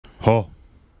Ho,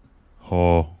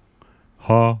 ho,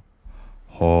 ha,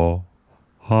 ho,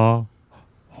 ha,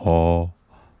 ho,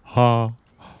 ha,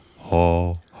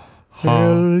 ho.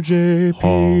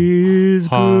 LJP is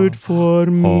good for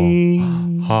me.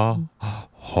 Ha,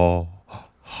 ho,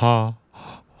 ha,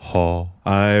 ho.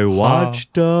 I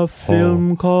watched a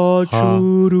film called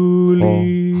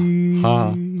Churuli.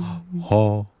 Ha,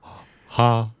 ho,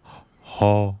 ha,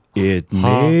 ho. It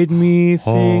made me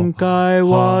think I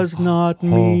was not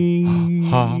me.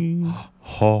 Ha,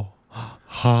 ho,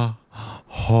 ha,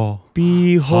 ho.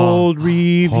 Behold,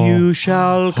 review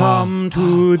shall come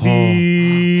to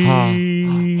thee.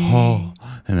 Ho.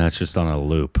 And that's just on a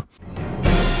loop.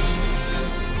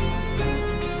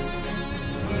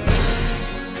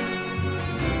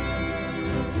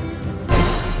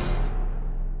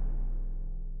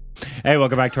 Hey,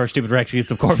 welcome back to our stupid reactions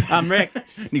of Korbins. I'm Rick.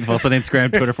 You can follow us on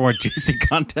Instagram, Twitter for more juicy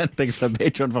content. Thanks for the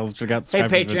Patreon. Follow us, check out. Hey,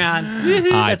 Patreon.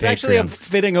 Hi, That's actually a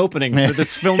fitting opening for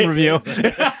this film review.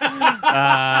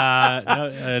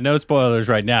 No spoilers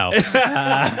right now.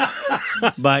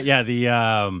 But yeah,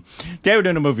 today we're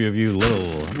doing a movie review.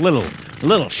 Little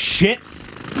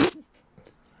shits.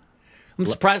 I'm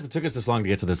surprised it took us this long to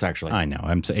get to this, actually. I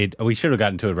know. We should have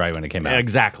gotten to it right when it came out.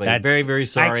 Exactly. Very, very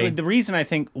sorry. Actually, the reason I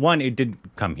think, one, it didn't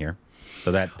come here.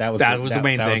 So that was the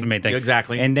main thing.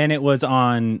 Exactly. And then it was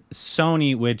on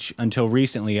Sony, which until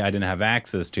recently I didn't have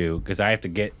access to because I have to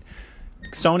get...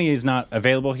 Sony is not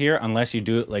available here unless you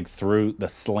do it like through the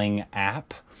Sling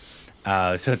app.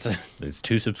 So there's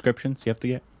 2 subscriptions you have to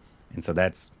get. And so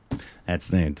that's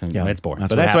boring.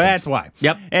 That's why.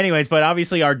 Yep. Anyways, but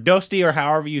obviously our dosti, or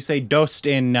however you say dost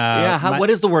in... what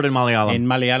is the word in Malayalam? In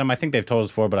Malayalam, I think they've told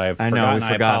us before, but I forgot.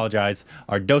 I apologize.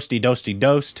 Our dost,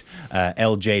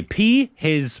 LJP,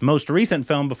 his most recent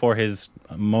film before his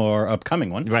more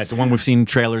upcoming one. Right, the one we've seen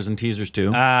trailers and teasers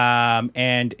to.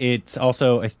 And it's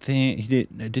also, I think,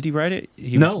 did he write it?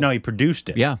 No, he produced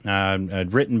it. Yeah.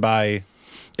 Written by...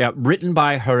 Yeah, written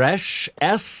by Haresh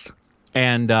S.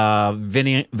 and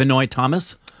Vinoy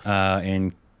Thomas.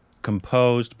 And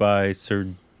composed by Sir...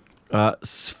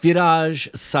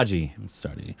 Sviraj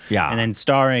Saji. Yeah. And then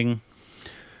starring...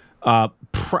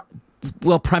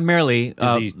 primarily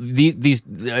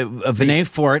Vinay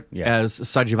Fort as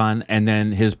Sajivan, and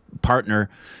then his partner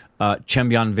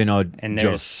Chembyan Vinod. And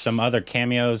there's some other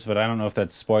cameos, but I don't know if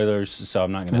that's spoilers, so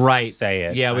I'm not going to say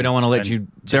it. Yeah, we don't want to let you.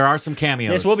 There are some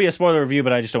cameos. This will be a spoiler review,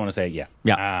 but I just don't want to say it yet.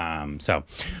 Yeah.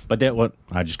 But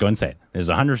I'll just go and say it. There's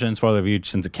a 100% spoiler review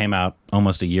since it came out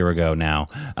almost a year ago now.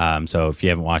 So if you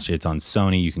haven't watched it, it's on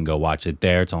Sony. You can go watch it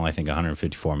there. It's only, I think,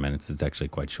 154 minutes. It's actually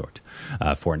quite short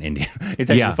for an Indian. It's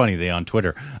actually funny. They on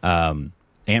Twitter.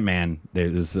 Ant-Man,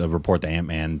 there's a report that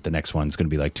Ant-Man, the next one's going to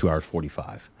be like 2 hours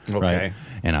 45. Okay. Right?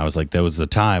 And I was like, there was a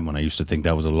time when I used to think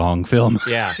that was a long film.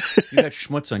 Yeah. You got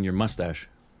schmutz on your mustache.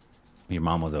 Your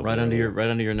mom was over right under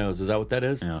your nose. Is that what that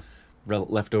is? Yeah.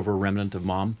 Leftover remnant of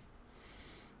mom.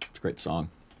 It's a great song.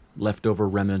 Leftover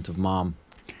remnant of mom.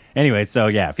 Anyway, so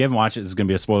yeah, if you haven't watched it, this is going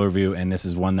to be a spoiler review, and this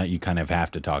is one that you kind of have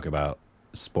to talk about.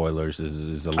 Spoilers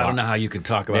is a lot. I don't know how you can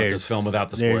talk about this film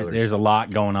without the spoilers. There's a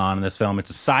lot going on in this film. It's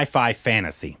a sci-fi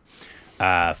fantasy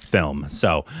film,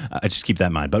 so just keep that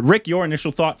in mind. But Rick, your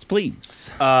initial thoughts,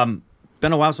 please. Been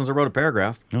a while since I wrote a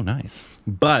paragraph. Oh, nice.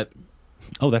 But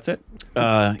that's it.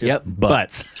 Yep.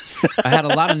 But I had a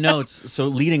lot of notes. So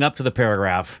leading up to the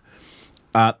paragraph,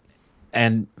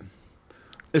 and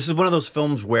this is one of those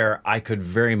films where I could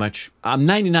very much. I'm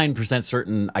 99%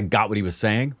 certain I got what he was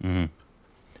saying. Mm-hmm.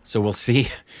 So we'll see.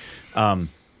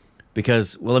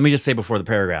 Because, well, let me just say before the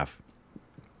paragraph,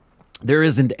 there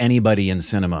isn't anybody in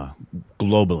cinema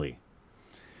globally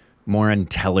more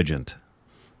intelligent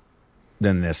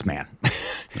than this man.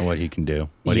 What he can do.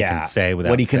 What he can say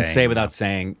without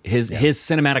saying. His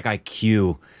cinematic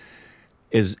IQ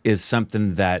is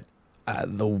something that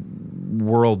the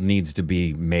world needs to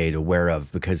be made aware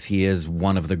of, because he is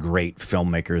one of the great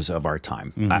filmmakers of our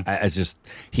time. Mm-hmm.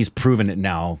 He's proven it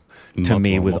now to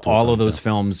me with all of those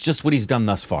films, just what he's done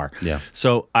thus far. Yeah.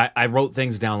 So I wrote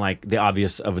things down like the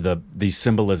obvious of these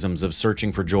symbolisms of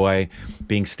searching for joy,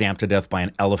 being stamped to death by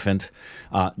an elephant,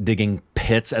 digging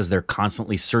pits as they're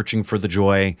constantly searching for the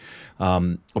joy,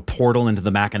 a portal into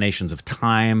the machinations of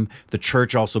time, the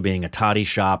church also being a toddy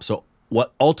shop. So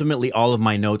what ultimately all of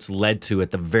my notes led to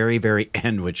at the very, very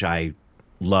end, which I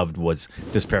loved, was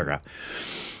this paragraph.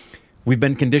 We've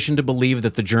been conditioned to believe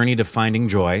that the journey to finding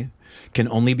joy can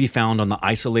only be found on the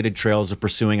isolated trails of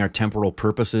pursuing our temporal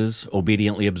purposes,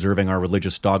 obediently observing our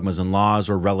religious dogmas and laws,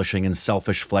 or relishing in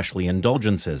selfish fleshly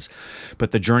indulgences.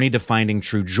 But the journey to finding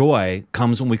true joy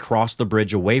comes when we cross the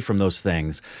bridge away from those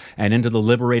things and into the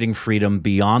liberating freedom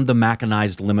beyond the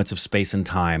mechanized limits of space and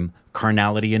time,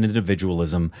 carnality and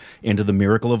individualism, into the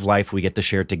miracle of life we get to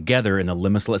share together in the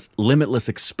limitless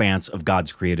expanse of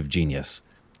God's creative genius.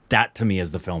 That, to me,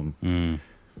 is the film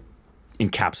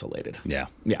encapsulated. Yeah.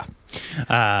 Yeah.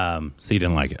 So you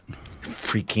didn't like it?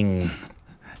 Freaking.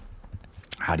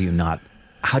 How do you not?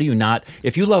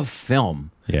 If you love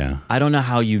film, Yeah. I don't know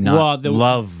how you not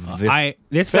love this.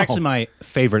 This is film. actually my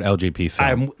favorite LGP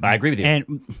film. I agree with you.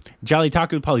 And Jolly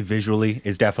Taku probably visually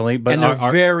is definitely, but And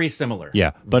they're very similar.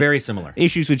 Yeah, but very similar.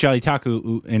 Issues with Jolly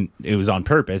Taku, and it was on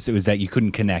purpose. It was that you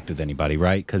couldn't connect with anybody,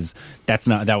 right? Because that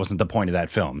wasn't the point of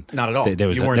that film. Not at all. There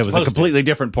was a completely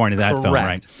different point of that film,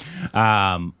 right?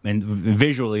 And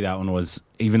visually, that one was,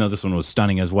 even though this one was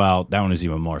stunning as well, that one was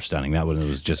even more stunning. That one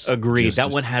was just agreed. That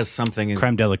one has something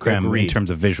creme de la creme in terms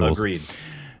of visuals. Agreed.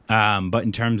 But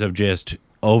in terms of just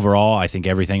overall, I think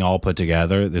everything all put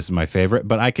together, this is my favorite.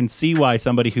 But I can see why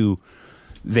somebody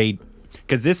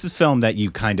because this is film that you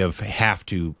kind of have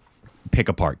to pick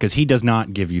apart, because he does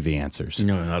not give you the answers.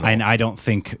 No, not at all. And I don't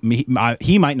think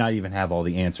he might not even have all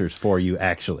the answers for you,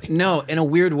 actually. No, in a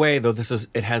weird way, though,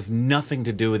 it has nothing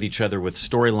to do with each other with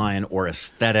storyline or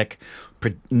aesthetic,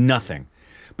 nothing.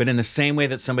 But in the same way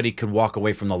that somebody could walk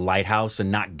away from The Lighthouse and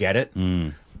not get it,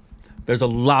 there's a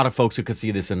lot of folks who could see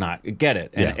this and not get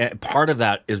it. And part of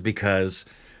that is because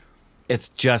it's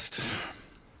just,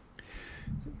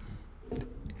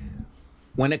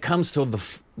 when it comes to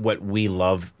what we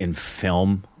love in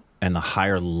film and the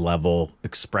higher level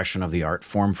expression of the art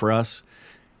form for us,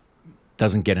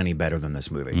 doesn't get any better than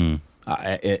this movie.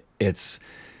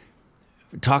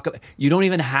 You don't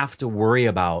even have to worry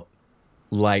about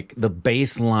like the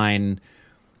baseline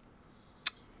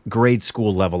grade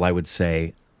school level, I would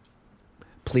say.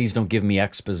 Please don't give me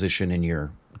exposition in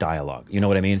your dialogue. You know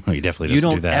what I mean? Well, you definitely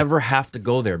don't do that. ever have to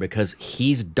go there, because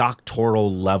he's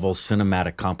doctoral level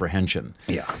cinematic comprehension.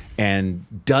 Yeah. And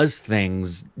does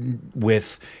things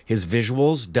with his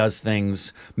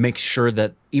visuals, makes sure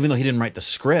that even though he didn't write the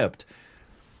script,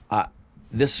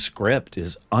 this script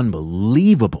is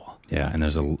unbelievable. Yeah, and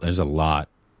there's a lot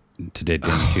to dig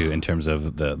into in terms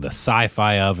of the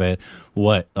sci-fi of it,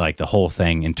 like the whole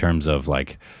thing in terms of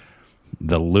like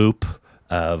the loop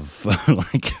of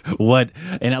like what,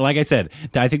 and like I said,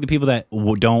 I think the people that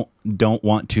don't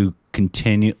want to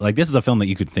continue, like, this is a film that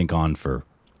you could think on for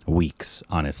weeks,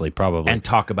 honestly, probably, and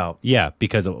talk about. Yeah,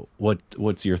 because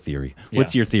what's your theory?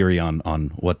 What's your theory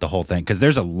on what the whole thing? Because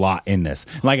there's a lot in this.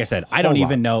 Like I said, I don't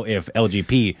even know if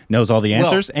LGP knows all the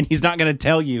answers, and he's not going to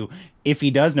tell you if he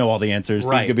does know all the answers.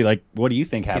 Right. He's going to be like, "What do you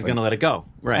think happened?" He's going to let it go.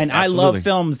 Right. And absolutely. I love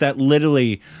films that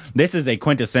literally. This is a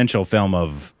quintessential film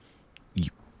of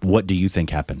what do you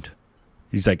think happened?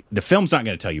 He's like, the film's not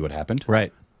going to tell you what happened.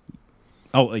 Right.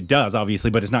 Oh, it does, obviously,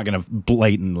 but it's not going to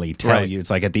blatantly tell you. It's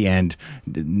like at the end,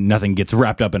 nothing gets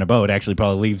wrapped up in a bow. It actually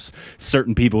probably leaves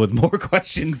certain people with more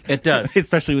questions. It does.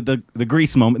 Especially with the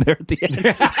Grease moment there at the end.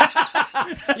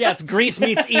 Yeah, it's Grease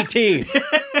meets E.T.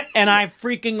 And I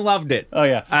freaking loved it. Oh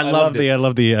yeah, I love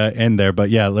the end there. But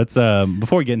yeah, let's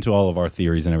before we get into all of our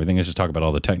theories and everything, let's just talk about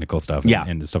all the technical stuff.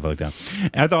 And stuff like that.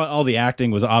 And I thought all the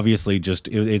acting was obviously just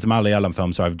it's a Malayalam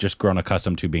film, so I've just grown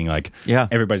accustomed to being like,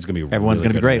 everyone's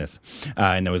gonna be great. This.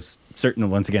 And there was certain,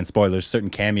 once again, spoilers, certain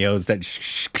cameos that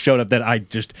showed up that I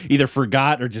just either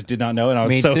forgot or just did not know, and I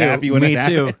was happy when it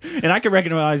happened. And I could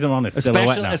recognize them on a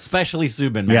silhouette now. Especially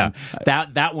Subin, man. Yeah.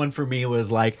 That one for me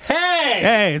was like,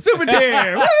 hey, Subin's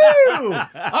here! Woo!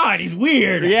 Oh, and he's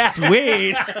weird. Yeah,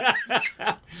 sweet.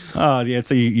 Oh yeah,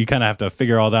 so you kind of have to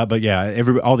figure all that, but yeah,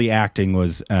 all the acting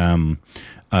was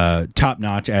top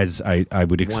notch, as I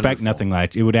would expect. Wonderful. Nothing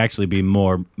like it would actually be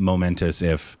more momentous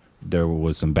if there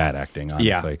was some bad acting,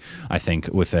 honestly. I think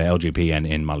with LGP and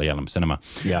in Malayalam cinema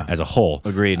as a whole.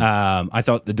 Agreed. I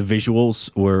thought that the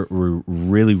visuals were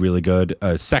really, really good.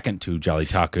 Second to Jolly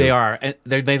Taku. They are. And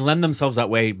they lend themselves that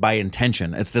way by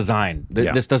intention. It's design.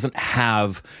 This doesn't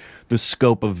have the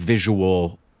scope of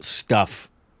visual stuff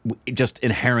just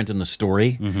inherent in the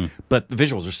story, but the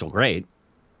visuals are still great.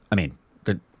 I mean,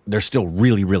 they're still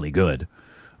really, really good.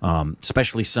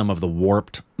 Especially some of the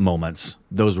warped moments.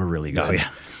 Those were really good. Oh,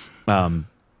 yeah.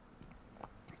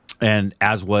 And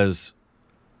as was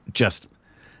just,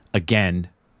 again,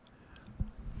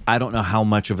 I don't know how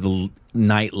much of the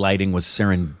night lighting was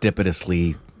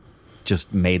serendipitously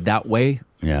just made that way.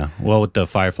 Yeah. Well, with the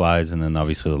fireflies and then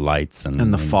obviously the lights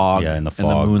and the fog. Yeah, and the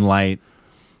moonlight.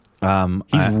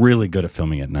 He's really good at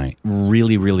filming at night.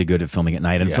 Really, really good at filming at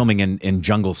night and filming in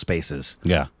jungle spaces.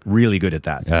 Yeah. Really good at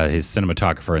that. His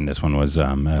cinematographer in this one was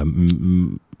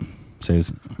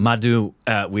Madhu,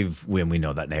 we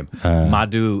know that name.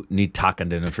 Madhu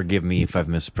Nitakanden, and forgive me if I've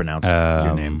mispronounced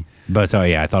your name. But so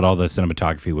yeah, I thought all the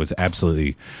cinematography was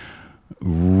absolutely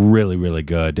really, really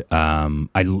good.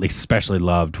 I especially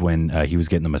loved when he was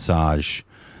getting the massage.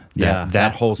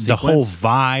 That whole sequence. The whole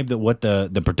vibe that what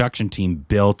the production team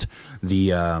built,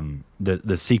 the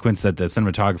sequence that the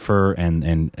cinematographer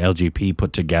and LGP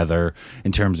put together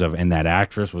in terms of, and that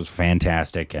actress was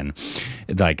fantastic, and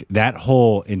like that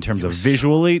whole in terms of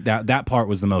visually, that part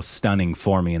was the most stunning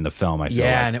for me in the film. I feel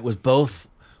like. And it was both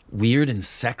weird and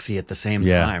sexy at the same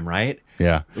time, right?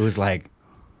 Yeah, it was like.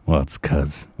 Well, it's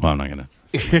because. Well, I'm not gonna.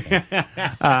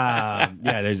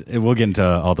 We'll get into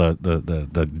all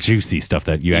the juicy stuff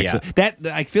that you actually. That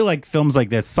I feel like films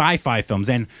like this, sci-fi films,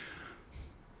 and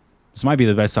this might be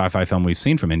the best sci-fi film we've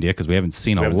seen from India because we haven't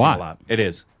seen a lot. It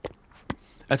is.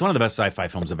 That's one of the best sci-fi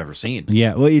films I've ever seen.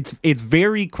 Yeah, well, it's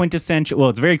very quintessential. Well,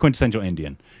 it's very quintessential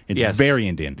Indian. It's very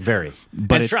Indian. Very.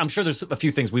 But I'm sure there's a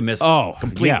few things we missed.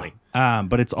 Completely. Yeah.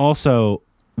 But it's also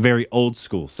very old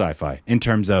school sci-fi in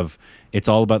terms of it's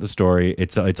all about the story.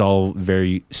 It's all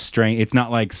very strange. It's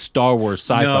not like Star Wars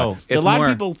sci-fi. No, a lot of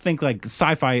people think like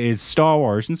sci-fi is Star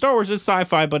Wars, and Star Wars is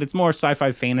sci-fi, but it's more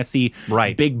sci-fi fantasy,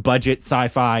 right? Big budget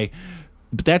sci-fi.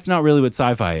 But that's not really what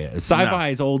sci-fi is. Sci-fi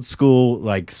is old school,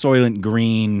 like Soylent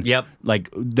Green. Yep. Like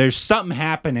there's something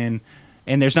happening,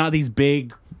 and there's not these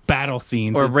big battle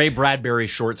scenes. Or Ray Bradbury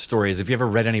short stories. If you ever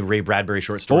read any Ray Bradbury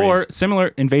short stories. Or similar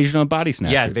Invasion of the Body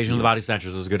Snatchers. Yeah, Invasion of the Body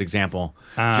Snatchers is a good example.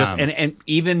 And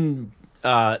even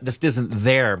this isn't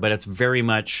there, but it's very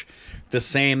much the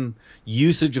same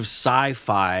usage of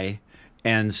sci-fi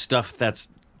and stuff that's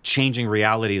changing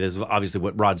reality. That's obviously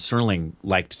what Rod Serling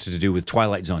liked to do with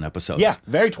Twilight Zone episodes. Yeah,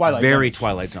 very Twilight Zone.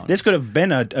 Twilight Zone. This could have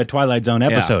been a Twilight Zone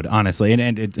episode, honestly.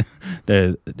 And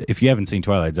if you haven't seen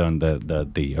Twilight Zone,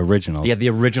 the originals. Yeah, the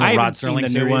original Rod Serling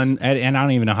series. New one, and I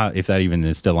don't even know if that even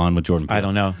is still on with Jordan Peele. I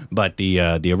don't know. But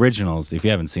the originals, if you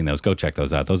haven't seen those, go check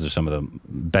those out. Those are some of the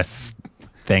best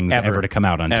things ever to come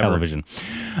out on television.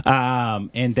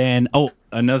 And then,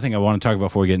 another thing I want to talk about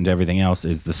before we get into everything else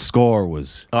is the score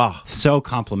was so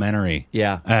complimentary.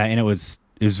 Yeah. And it was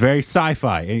very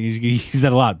sci-fi. You use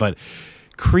that a lot, but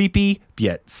creepy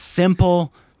yet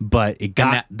simple, but it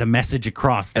got the message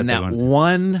across. And that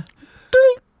one,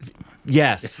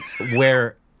 yes,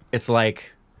 where it's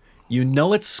like,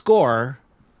 it's score,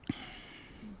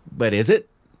 but is it?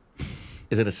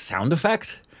 Is it a sound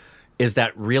effect? Is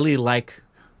that really like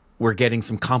we're getting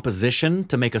some composition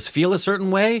to make us feel a certain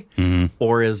way,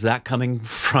 or is that coming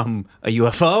from a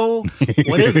UFO?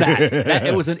 What is that?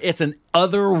 It's an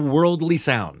otherworldly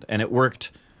sound, and it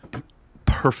worked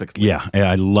perfectly. Yeah,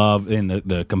 I love in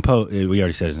the we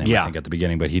already said his name, I think, at the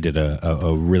beginning, but he did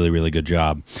a really, really good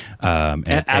job.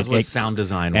 As was sound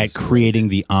design. At creating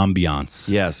the ambiance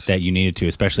that you needed to,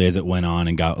 especially as it went on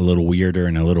and got a little weirder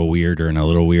and a little weirder and a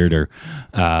little weirder.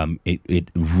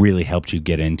 It really helped you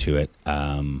get into it,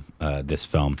 this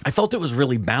film. I felt it was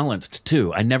really balanced,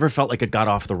 too. I never felt like it got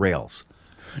off the rails.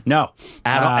 No.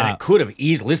 At all. And it could have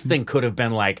easily, this thing could have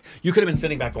been like, you could have been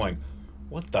sitting back going,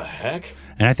 what the heck?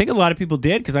 And I think a lot of people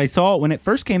did, because I saw when it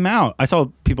first came out, I saw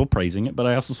people praising it, but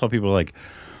I also saw people like,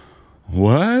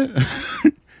 what?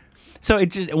 So it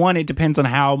depends on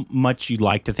how much you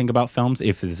like to think about films.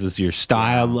 If this is your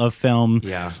style of film,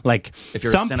 like if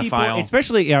you're some a cinephile, people,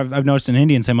 especially I've noticed in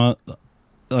Indian cinema,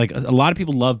 like a lot of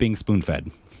people love being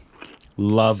spoon-fed,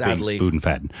 being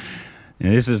spoon-fed.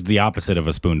 And this is the opposite of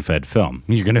a spoon-fed film.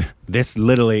 This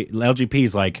literally, LGP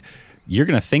is like, you're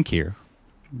gonna think here.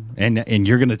 And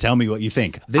you're going to tell me what you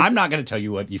think. I'm not going to tell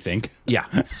you what you think. Yeah.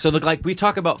 So like we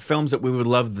talk about films that we would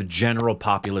love the general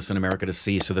populace in America to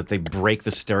see so that they break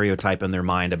the stereotype in their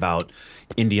mind about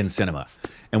Indian cinema.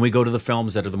 And we go to the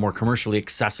films that are the more commercially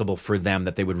accessible for them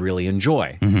that they would really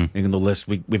enjoy. In the list,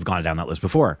 we've gone down that list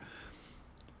before.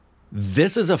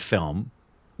 This is a film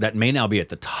that may now be at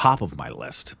the top of my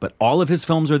list, but all of his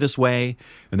films are this way,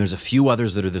 and there's a few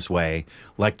others that are this way,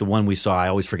 like the one we saw. I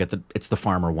always forget that it's the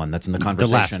farmer one that's in the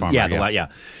conversation. The last farmer, yeah.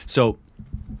 So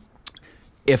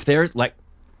if there's like,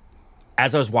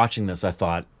 as I was watching this, I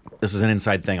thought, this is an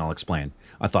inside thing, I'll explain.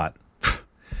 I thought,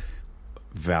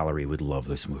 Valerie would love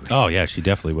this movie. Oh, yeah, she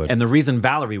definitely would. And the reason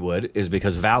Valerie would is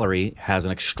because Valerie has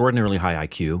an extraordinarily high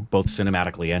IQ, both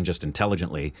cinematically and just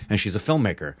intelligently, and she's a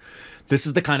filmmaker. This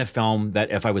is the kind of film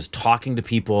that if I was talking to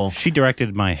people... She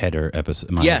directed my Header episode.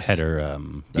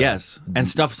 And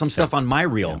some stuff on my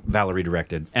reel, Valerie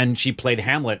directed. And she played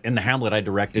Hamlet in the Hamlet I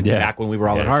directed back when we were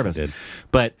all at Harvest.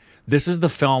 But This is the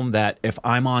film that if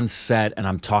I'm on set and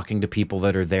I'm talking to people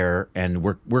that are there and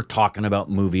we're talking about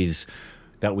movies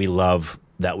that we love,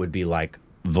 that would be like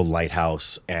The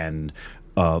Lighthouse and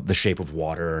The Shape of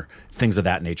Water, things of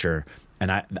that nature.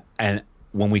 And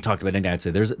when we talked about India, I'd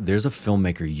say there's a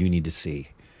filmmaker you need to see.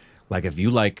 Like if you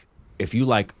like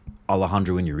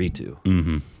Alejandro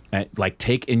Iñárritu, and like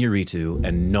take Iñárritu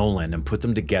and Nolan and put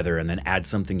them together and then add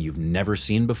something you've never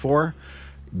seen before.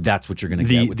 That's what you're going to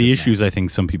get with the this issues man. I think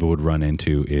some people would run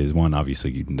into is, one,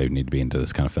 obviously they need to be into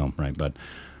this kind of film, right? But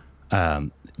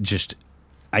just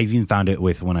I even found it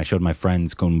with when I showed my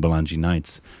friends Kumbalanji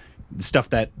Nights, stuff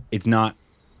that it's not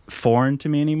foreign to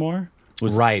me anymore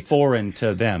was foreign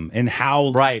to them, and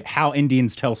how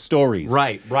Indians tell stories.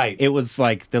 Right. It was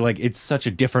like they're like, it's such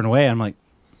a different way. I'm like,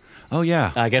 oh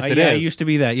yeah, I guess it is. it used to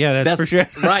be that. Yeah, that's for sure.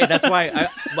 Right. That's why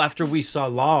after we saw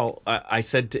Lal, I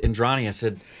said to Indrani, I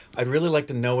said, I'd really like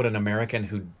to know what an American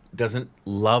who doesn't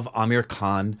love Amir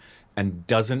Khan and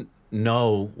doesn't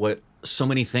know what so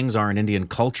many things are in Indian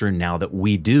culture now that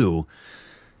we do,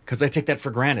 because I take that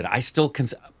for granted. I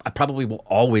probably will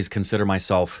always consider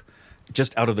myself,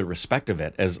 just out of the respect of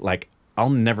it, as like, I'll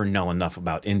never know enough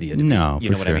about India. You know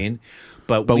what I mean?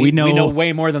 But we know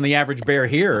way more than the average bear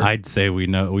here. I'd say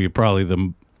we're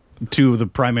probably two of the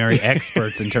primary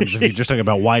experts in terms of, you're just talking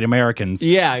about white Americans.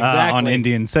 Yeah, exactly. On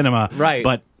Indian cinema. Right.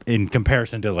 But in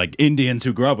comparison to like Indians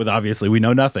who grew up with, obviously we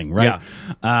know nothing, right?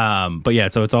 Yeah. But yeah,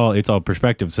 so it's all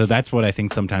perspective. So that's what I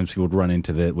think sometimes people would run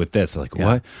into with this. They're like,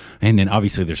 what? And then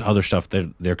obviously there's other stuff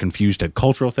that they're confused at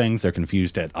cultural things. They're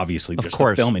confused at obviously just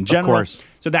the film in general. Of course.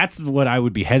 So that's what I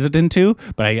would be hesitant to.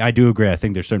 But I do agree. I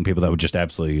think there's certain people that would just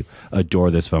absolutely adore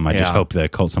this film. I just hope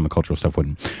that some of the cultural stuff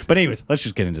wouldn't. But anyways, let's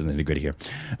just get into the nitty gritty here.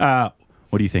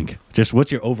 What do you think? Just what's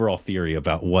your overall theory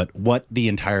about what the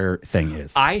entire thing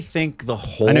is? I think the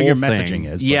whole I know your thing, messaging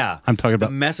is. But yeah. I'm talking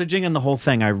about the messaging and the whole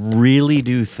thing. I really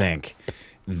do think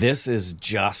this is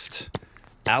just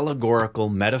allegorical,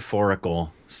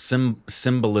 metaphorical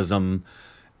symbolism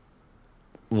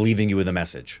leaving you with a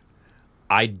message.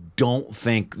 I don't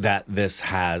think that this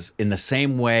has, in the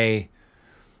same way,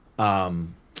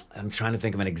 I'm trying to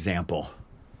think of an example.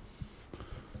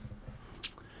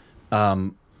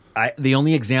 The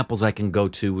only examples I can go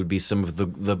to would be some of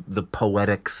the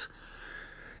poetics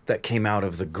that came out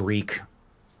of the Greek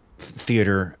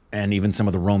theater and even some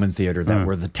of the Roman theater that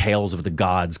were the tales of the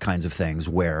gods kinds of things,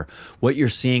 where what you're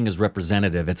seeing is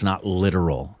representative. It's not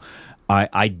literal.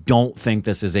 I don't think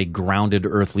this is a grounded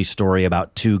earthly story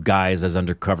about two guys as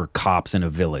undercover cops in a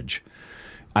village.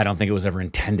 I don't think it was ever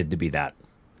intended to be that.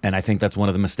 And I think that's one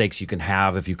of the mistakes you can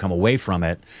have if you come away from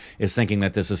it, is thinking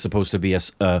that this is supposed to be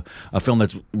a film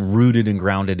that's rooted and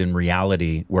grounded in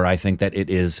reality, where I think that it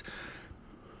is,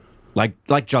 like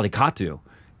Jallikattu,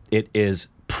 it is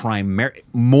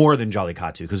more than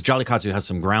Jallikattu, because Jallikattu has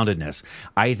some groundedness.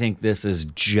 I think this is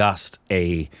just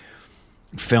a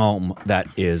film that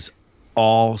is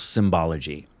all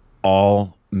symbology,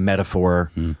 all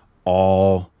metaphor,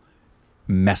 all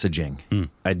messaging.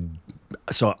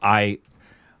 So I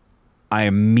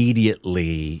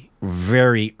immediately,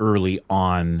 very early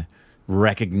on,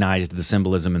 recognized the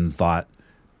symbolism and thought,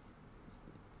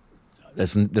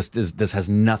 this has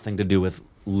nothing to do with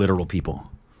literal people.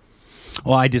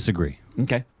 Well, I disagree.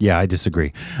 Okay. Yeah, I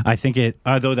disagree. I think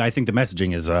though I think the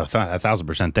messaging is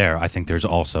 1,000% there. I think there's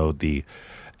also the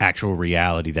actual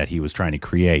reality that he was trying to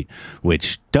create,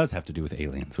 which does have to do with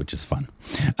aliens, which is fun.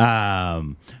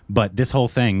 But this whole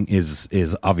thing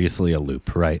is obviously a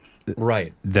loop, right?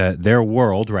 Right. Their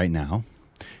world right now,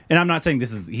 and I'm not saying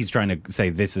he's trying to say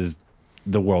this is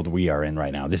the world we are in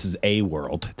right now. This is a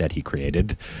world that he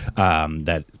created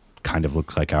that kind of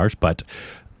looks like ours, but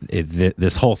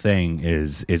this whole thing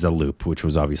is a loop, which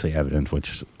was obviously evident,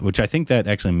 which I think that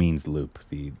actually means loop,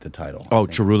 the title. Oh,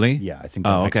 Churuli? Yeah, I think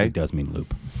that actually does mean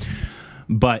loop.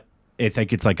 But I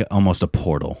think it's like almost a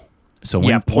portal. So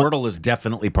portal is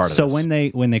definitely part of this. So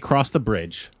when they cross the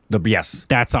bridge, yes,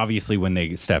 that's obviously when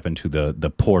they step into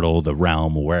the portal, the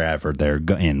realm, wherever they're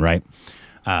in, right?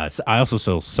 So I also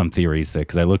saw some theories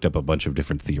because I looked up a bunch of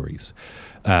different theories.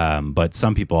 But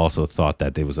some people also thought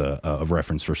that there was a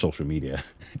reference for social media.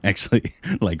 Actually,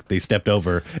 like they stepped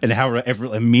over and how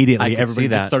immediately everybody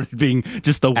just started being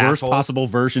just the worst possible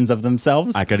versions of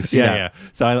themselves. I could see that. Yeah.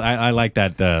 So I like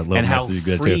that little and how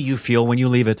message free you feel when you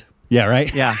leave it. Yeah,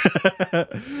 right. Yeah.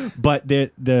 But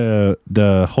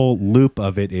the whole loop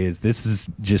of it is this is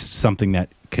just something that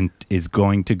is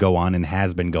going to go on and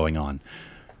has been going on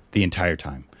the entire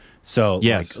time. So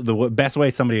yes, like, the best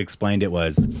way somebody explained it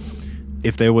was,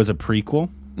 if there was a prequel,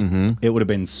 it would have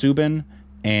been Subin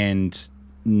and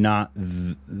not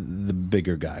the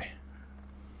bigger guy.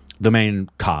 The main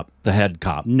cop, the head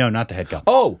cop. No, not the head cop.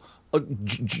 Oh,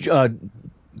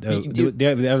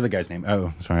 The other guy's name.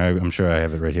 Oh, sorry. I'm sure I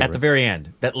have it right here. at the very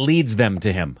end, that leads them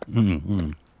to him.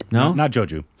 No, not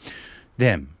Joju.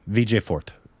 Them. VJ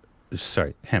Fort.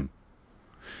 Sorry, him.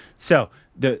 So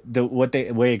the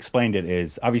way he explained it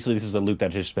is, obviously this is a loop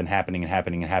that's just been happening and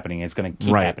happening and happening. And it's going to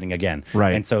keep happening again.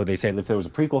 Right. And so they say if there was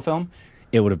a prequel film,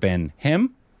 it would have been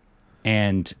him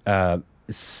and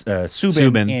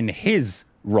Subin in his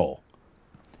role.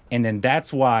 And then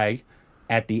that's why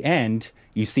at the end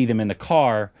you see them in the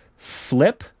car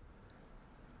flip,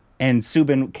 and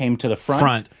Subin came to the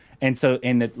front. And so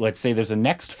let's say there's a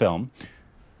next film,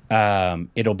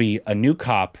 it'll be a new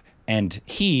cop, and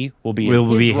he will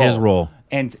be his role.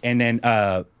 And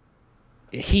then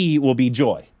he will be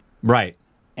Joy. Right.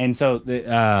 And so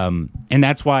and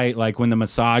that's why, like, when the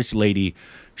massage lady,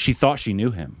 she thought she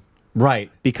knew him.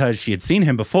 Right. Because she had seen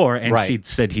him before, and she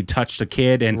said he touched a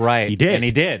kid, and he did. And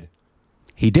he did.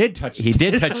 He did touch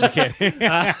the kid.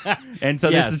 And so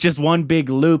this is just one big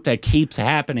loop that keeps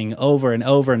happening over and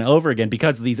over and over again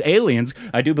because of these aliens.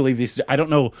 I do believe these, I don't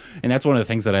know, and that's one of the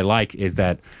things that I like is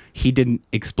that he didn't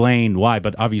explain why,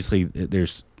 but obviously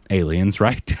there's aliens,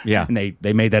 right? Yeah. And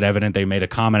they made that evident. They made a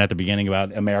comment at the beginning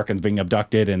about Americans being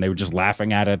abducted, and they were just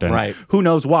laughing at it. And who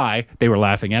knows why they were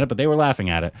laughing at it, but they were laughing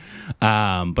at it.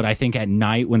 But I think at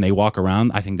night when they walk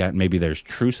around, I think that maybe there's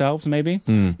true selves, maybe,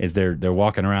 is they're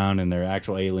walking around and they're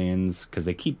actual aliens, because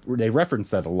they reference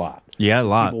that a lot. Yeah, a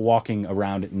lot. People walking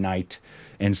around at night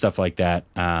and stuff like that.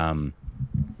 And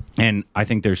I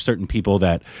think there's certain people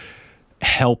that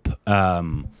help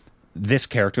this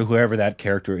character, whoever that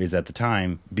character is at the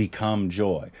time, become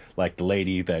Joy. Like the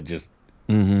lady that just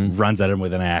runs at him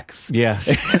with an axe. Yes.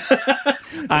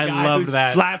 I love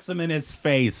that. Slaps him in his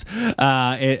face.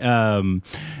 And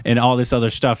all this other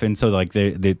stuff. And so, like,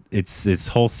 it's this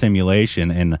whole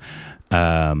simulation.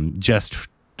 And just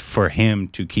for him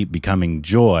to keep becoming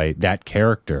Joy, that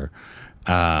character,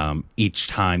 each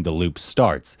time the loop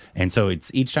starts. And so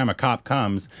it's each time a cop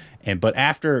comes, but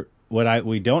after...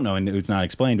 we don't know, and it's not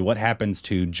explained, what happens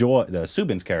to Joy, the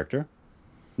Subin's character,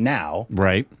 now,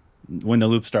 right, when the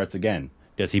loop starts again?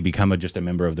 Does he become just a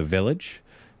member of the village?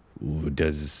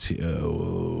 Does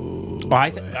I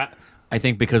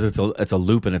think because it's a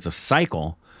loop and it's a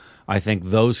cycle, I think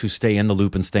those who stay in the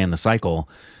loop and stay in the cycle,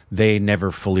 they never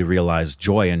fully realize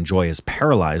joy, and joy is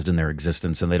paralyzed in their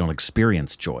existence, and they don't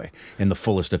experience joy in the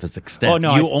fullest of its extent. Oh,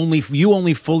 no, you only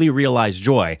fully realize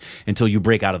joy until you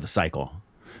break out of the cycle.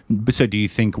 So do you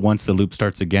think once the loop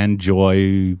starts again,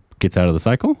 Joy gets out of the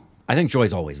cycle? I think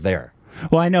Joy's always there.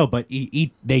 Well, I know, but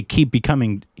they keep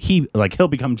becoming, he'll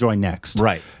become Joy next.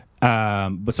 Right.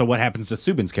 But so what happens to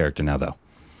Subin's character now, though?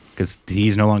 Because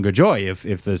he's no longer Joy if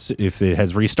it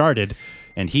has restarted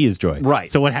and he is Joy. Right.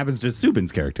 So what happens to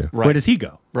Subin's character? Right. Where does he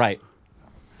go? Right.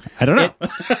 I don't know.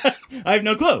 I have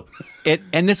no clue.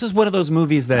 And this is one of those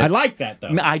movies that... I like that, though.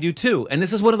 I do, too. And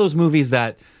this is one of those movies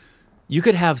that you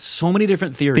could have so many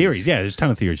different theories. Yeah, there's a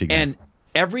ton of theories you can And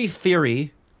every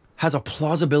theory has a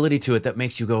plausibility to it that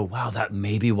makes you go, wow, that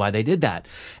may be why they did that.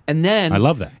 And then... I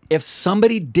love that. If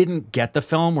somebody didn't get the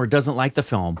film or doesn't like the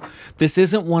film, this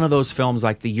isn't one of those films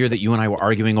like the year that you and I were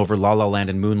arguing over La La Land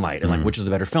and Moonlight, and like, which is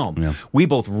the better film? Yeah. We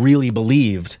both really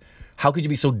believed, how could you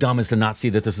be so dumb as to not see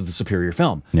that this is the superior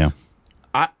film? Yeah.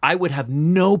 I would have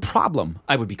no problem.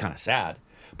 I would be kind of sad.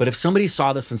 But if somebody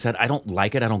saw this and said, I don't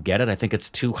like it, I don't get it, I think it's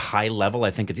too high level,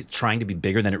 I think it's trying to be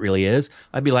bigger than it really is,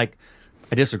 I'd be like,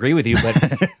 I disagree with you,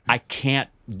 but I can't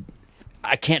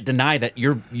deny that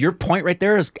your point right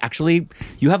there is actually,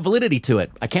 you have validity to it.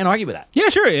 I can't argue with that. Yeah,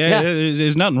 sure. Yeah.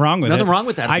 There's nothing wrong with it. Nothing wrong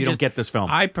with that if you don't get this film.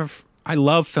 I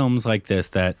love films like this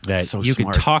that so you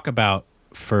smart. can talk about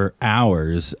for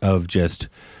hours of just...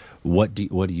 What do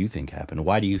you think happened?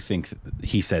 Why do you think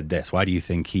he said this? Why do you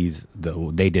think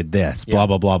they did this? Blah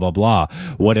blah blah blah blah.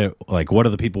 What are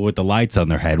the people with the lights on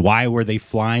their head? Why were they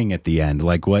flying at the end?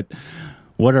 Like what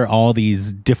are all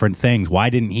these different things?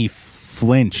 Why didn't he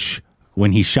flinch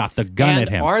when he shot the gun at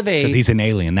him? Are they? Because he's an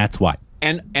alien. That's why.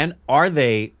 And are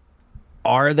they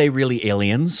really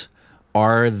aliens?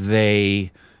 Are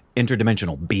they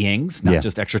interdimensional beings, not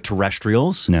just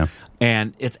extraterrestrials? No.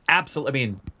 And it's absolutely, I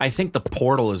mean, I think the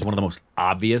portal is one of the most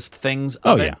obvious things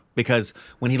of it. Because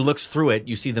when he looks through it,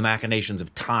 you see the machinations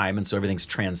of time, and so everything's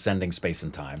transcending space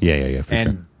and time. Yeah, for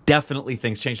sure. Definitely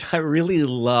things changed. I really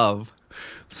love,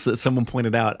 someone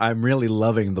pointed out, I'm really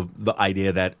loving the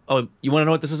idea that, oh, you want to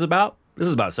know what this is about? This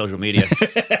is about social media.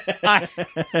 That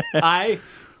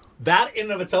in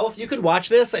and of itself, you could watch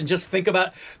this and just think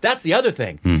about, that's the other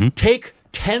thing. Take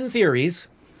 10 theories,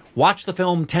 watch the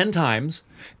film 10 times,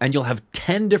 and you'll have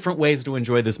 10 different ways to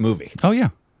enjoy this movie. Oh, yeah.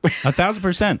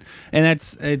 1,000%.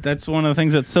 And that's one of the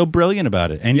things that's so brilliant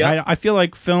about it. And Yeah. I feel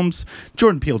like films,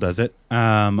 Jordan Peele does it,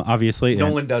 obviously.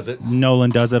 Nolan does it.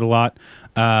 Nolan does it a lot.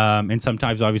 And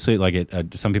sometimes, obviously, like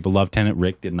some people love Tenet.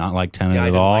 Rick did not like Tenet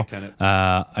at all. I didn't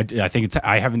like Tenet. I think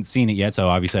I haven't seen it yet, so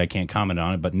obviously I can't comment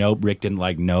on it. But Nope, Rick didn't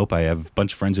like Nope. I have a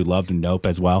bunch of friends who loved Nope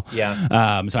as well.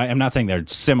 Yeah. So I'm not saying they're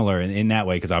similar in that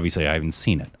way because obviously I haven't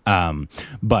seen it.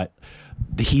 But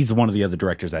he's one of the other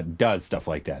directors that does stuff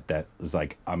like that. That was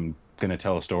like, I'm gonna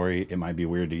tell a story. It might be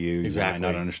weird to you. Exactly. You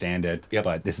might not understand it. Yep.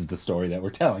 But this is the story that we're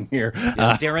telling here.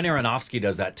 Darren Aronofsky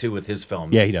does that too with his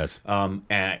films. Yeah, he does.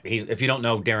 And if you don't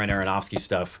know Darren Aronofsky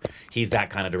stuff, he's that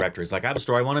kind of director. He's like, I have a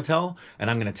story I want to tell, and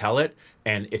I'm going to tell it.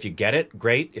 And if you get it,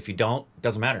 great. If you don't,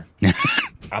 doesn't matter.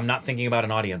 I'm not thinking about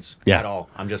an audience at all.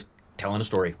 I'm just telling a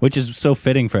story, which is so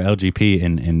fitting for LGP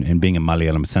and being in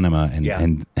Malayalam cinema,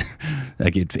 and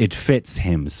like it fits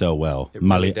him so well. It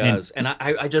really does. And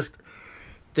I just,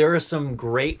 there are some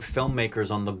great filmmakers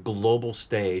on the global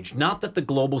stage. Not that the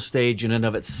global stage in and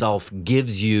of itself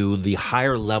gives you the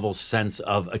higher level sense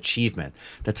of achievement.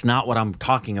 That's not what I'm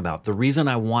talking about. The reason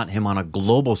I want him on a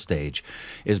global stage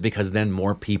is because then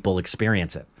more people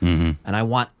experience it. And I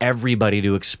want everybody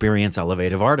to experience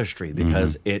elevative artistry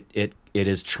because it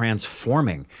is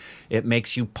transforming. It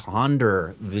makes you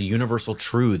ponder the universal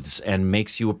truths and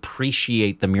makes you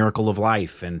appreciate the miracle of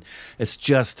life. And it's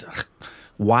just,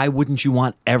 why wouldn't you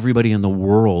want everybody in the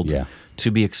world to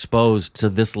be exposed to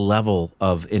this level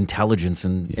of intelligence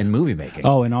in movie making?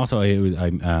 Oh, and also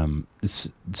at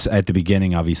the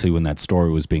beginning, obviously, when that story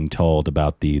was being told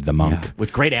about the monk.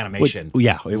 With great animation.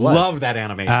 It was. Love that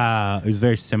animation. It was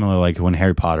very similar, like when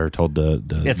Harry Potter told the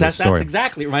story. That's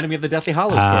exactly, it reminded me of the Deathly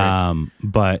Hallows story.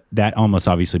 But that almost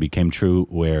obviously became true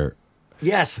where,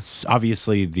 yes,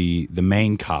 obviously the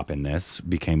main cop in this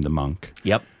became the monk.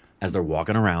 Yep. As they're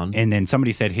walking around. And then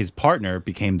somebody said his partner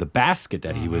became the basket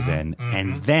that he was in.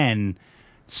 And then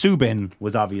Subin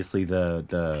was obviously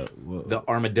the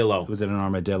armadillo. Was it an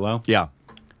armadillo? Yeah.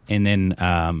 And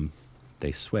then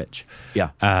they switch.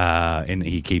 Yeah. And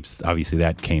he keeps, obviously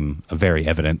that came very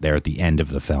evident there at the end of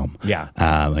the film. Yeah.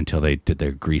 Until they did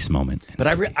their grease moment. But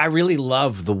I really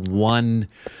love the one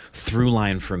through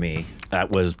line for me that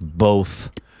was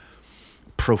both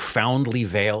profoundly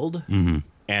veiled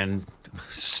and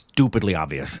stupidly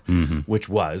obvious, which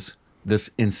was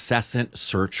this incessant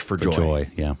search for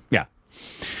joy. Yeah.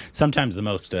 Sometimes the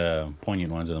most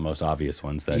poignant ones are the most obvious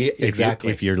ones. That exactly.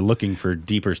 If you're looking for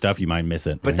deeper stuff, you might miss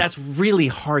it. But that's really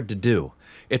hard to do.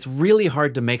 It's really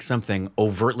hard to make something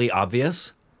overtly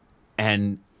obvious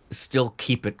and still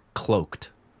keep it cloaked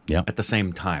at the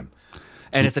same time.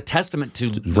 And it's a testament to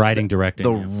writing, directing,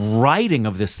 the writing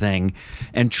of this thing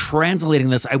and translating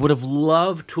this. I would have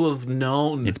loved to have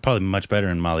known. It's probably much better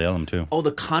in Malayalam too. Oh,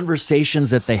 the conversations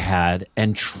that they had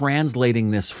and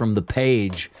translating this from the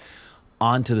page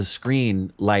onto the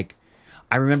screen. Like,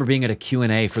 I remember being at a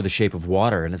Q&A for The Shape of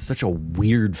Water, and it's such a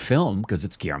weird film because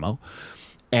it's Guillermo.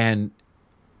 And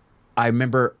I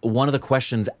remember one of the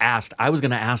questions asked, I was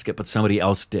going to ask it, but somebody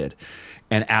else did,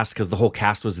 and asked because the whole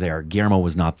cast was there. Guillermo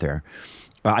was not there.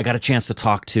 I got a chance to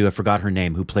talk to, I forgot her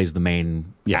name, who plays the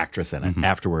main actress in it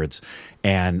afterwards.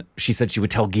 And she said she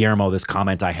would tell Guillermo this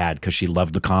comment I had because she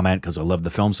loved the comment because I loved the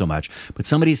film so much. But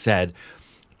somebody said,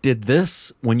 did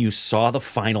this, when you saw the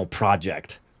final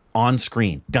project on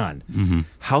screen, done,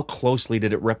 how closely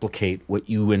did it replicate what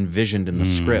you envisioned in the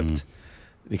script?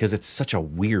 Because it's such a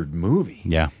weird movie.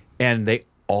 Yeah. And they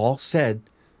all said,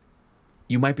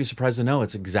 you might be surprised to know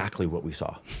it's exactly what we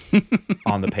saw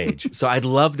on the page. So I'd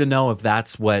love to know if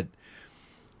that's what,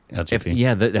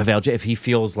 if he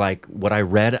feels like what I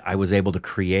read, I was able to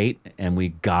create, and we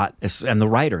got, and the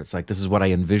writer, it's like, this is what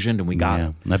I envisioned, and we got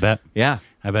it. I bet. Yeah.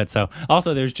 I bet so.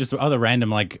 Also, there's just other random,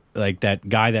 like that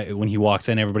guy that when he walks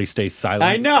in, everybody stays silent.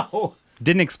 I know.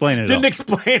 Didn't explain it at all. Didn't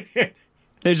explain it.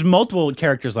 There's multiple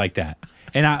characters like that.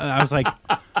 And I was like,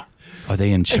 are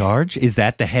they in charge? Is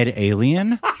that the head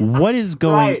alien? What is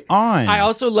going on? I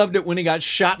also loved it when he got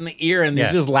shot in the ear and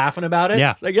he's just laughing about it.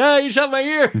 Yeah. Like, oh, you shot my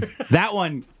ear. That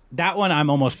one I'm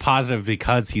almost positive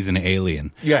because he's an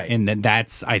alien. Yeah. And then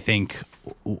that's, I think,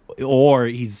 or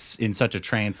he's in such a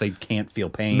trance they can't feel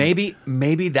pain.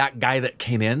 Maybe that guy that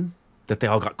came in that they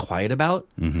all got quiet about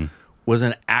was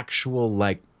an actual,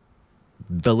 like,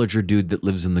 villager dude that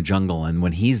lives in the jungle. And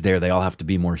when he's there, they all have to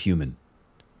be more human.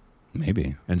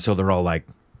 Maybe. And so they're all like,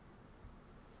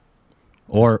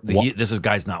 this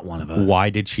guy's not one of us. Why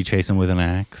did she chase him with an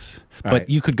axe? Right. But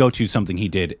you could go to something he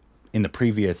did in the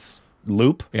previous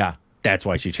loop. Yeah. That's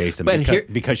why she chased him. But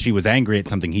because she was angry at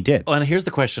something he did. Well, and here's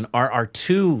the question. Are our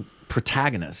two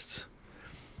protagonists,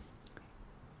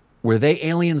 were they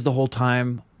aliens the whole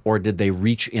time, or did they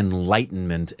reach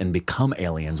enlightenment and become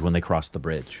aliens when they crossed the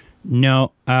bridge?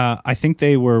 No, I think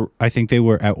they were. I think they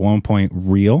were at one point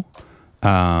real,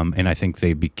 and I think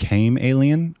they became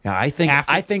alien. Yeah,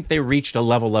 I think they reached a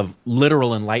level of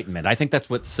literal enlightenment. I think that's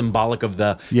what's symbolic of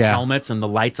the helmets and the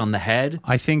lights on the head.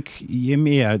 I think,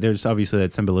 yeah, there's obviously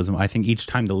that symbolism. I think each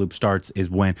time the loop starts is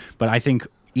when, but I think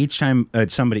each time a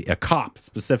cop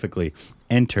specifically,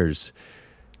 enters,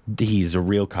 he's a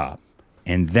real cop,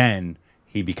 and then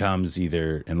he becomes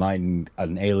either enlightened,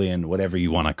 an alien, whatever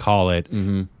you want to call it,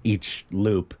 each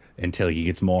loop until he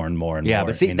gets more and more and more. Yeah,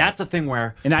 but see, that's the thing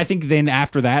where... And I think then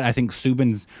after that, I think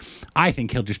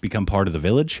he'll just become part of the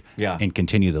village and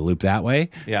continue the loop that way.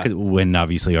 Yeah. When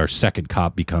obviously our second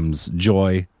cop becomes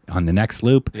Joy on the next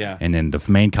loop, and then the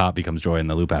main cop becomes Joy in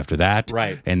the loop after that.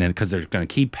 Right. And then because they're going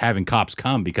to keep having cops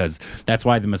come, because that's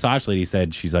why the massage lady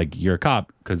said, she's like, you're a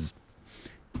cop, because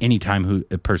anytime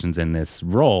a person's in this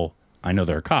role, I know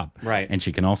they're a cop. Right. And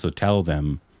she can also tell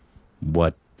them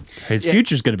what his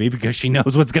future's going to be because she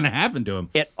knows what's going to happen to him.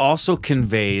 It also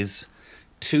conveys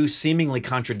two seemingly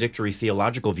contradictory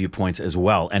theological viewpoints as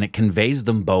well, and it conveys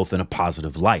them both in a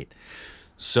positive light.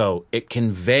 So it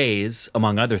conveys,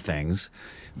 among other things,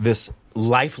 this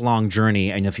lifelong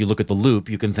journey, and if you look at the loop,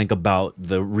 you can think about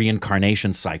the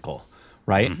reincarnation cycle,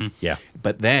 right? Yeah.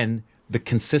 But then the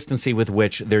consistency with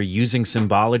which they're using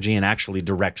symbology and actually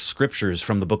direct scriptures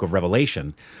from the book of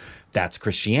Revelation, that's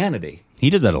Christianity. He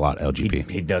does that a lot, LGP.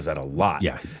 He does that a lot.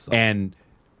 Yeah. And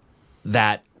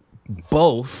that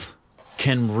both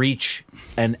can reach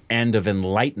an end of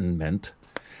enlightenment,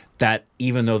 that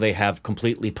even though they have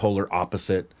completely polar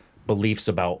opposite beliefs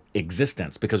about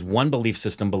existence, because one belief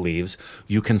system believes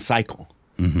you can cycle,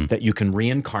 that you can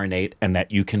reincarnate, and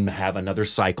that you can have another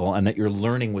cycle, and that you're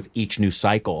learning with each new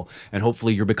cycle, and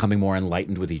hopefully you're becoming more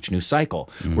enlightened with each new cycle.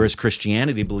 Whereas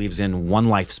Christianity believes in one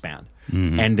lifespan,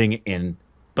 ending in,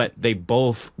 but they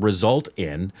both result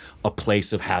in a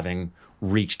place of having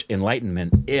reached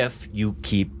enlightenment if you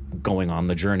keep going on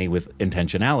the journey with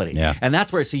intentionality. Yeah. And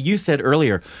that's where, so you said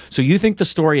earlier, so you think the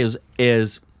story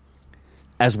is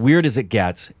as weird as it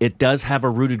gets, it does have a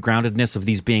rooted groundedness of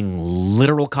these being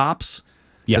literal cops.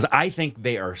 Because I think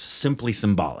they are simply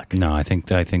symbolic. No, I think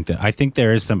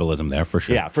there is symbolism there for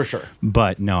sure. Yeah, for sure.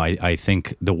 But no, I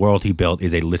think the world he built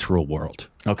is a literal world.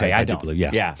 Okay, I don't believe.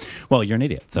 Yeah. Well, you're an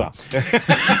idiot. So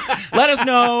let us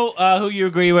know who you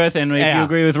agree with, and if you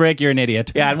agree with Rick, you're an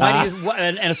idiot. Yeah, and why do you,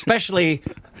 and especially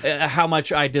how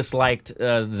much I disliked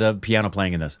the piano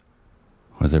playing in this.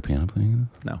 Was there piano playing in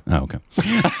this? No. Oh, okay.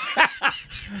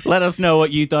 Let us know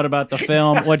what you thought about the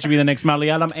film. What should be the next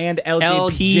Malayalam and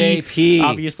LJP.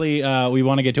 Obviously, we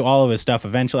want to get to all of his stuff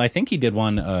eventually. I think he did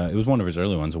one. It was one of his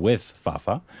early ones with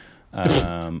Fafa.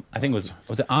 I think it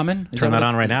was it Amen? Turn that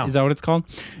on right now. Is that what it's called?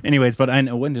 Anyways, but I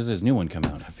know, when does his new one come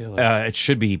out? I feel like it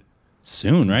should be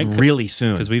soon, right? Really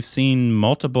soon. Because we've seen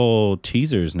multiple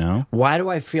teasers now. Why do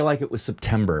I feel like it was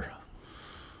September?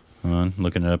 Hold on,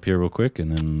 looking it up here real quick,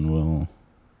 and then we'll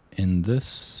end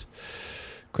this.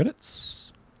 Credits.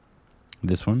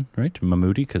 This one, right?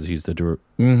 Mahmoodi, because he's the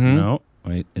No,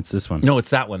 wait, it's this one. No, it's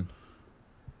that one.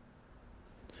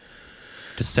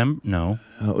 December? No.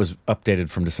 It was updated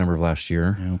from December of last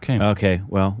year. Okay. Okay,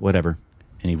 well, whatever.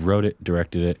 And he wrote it,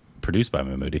 directed it, produced by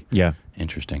Mahmoodi. Yeah.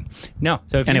 Interesting. No,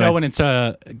 so if you know when it's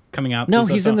coming out. No,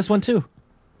 he's in this one too.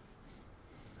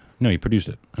 No, he produced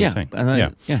it. I'm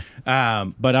saying. Yeah.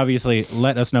 But obviously,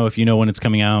 let us know if you know when it's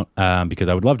coming out, because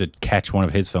I would love to catch one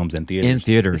of his films in theaters. In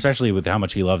theaters. Especially with how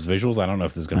much he loves visuals. I don't know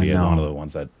if this is going to be one of the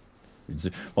ones that...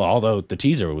 Well, although the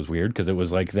teaser was weird, because it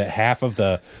was like that half of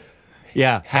the...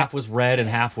 Yeah, half was red and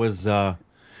half was... and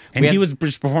he was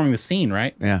just performing the scene,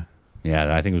 right? Yeah.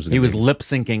 Yeah, I think it was... He was lip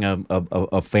syncing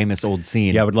a famous old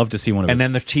scene. Yeah, I would love to see one of his... And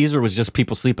then the teaser was just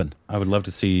people sleeping. I would love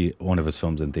to see one of his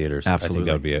films in theaters. Absolutely. I think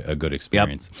that would be a good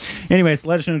experience. Anyways,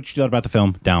 let us know what you thought about the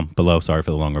film down below. Sorry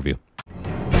for the long review.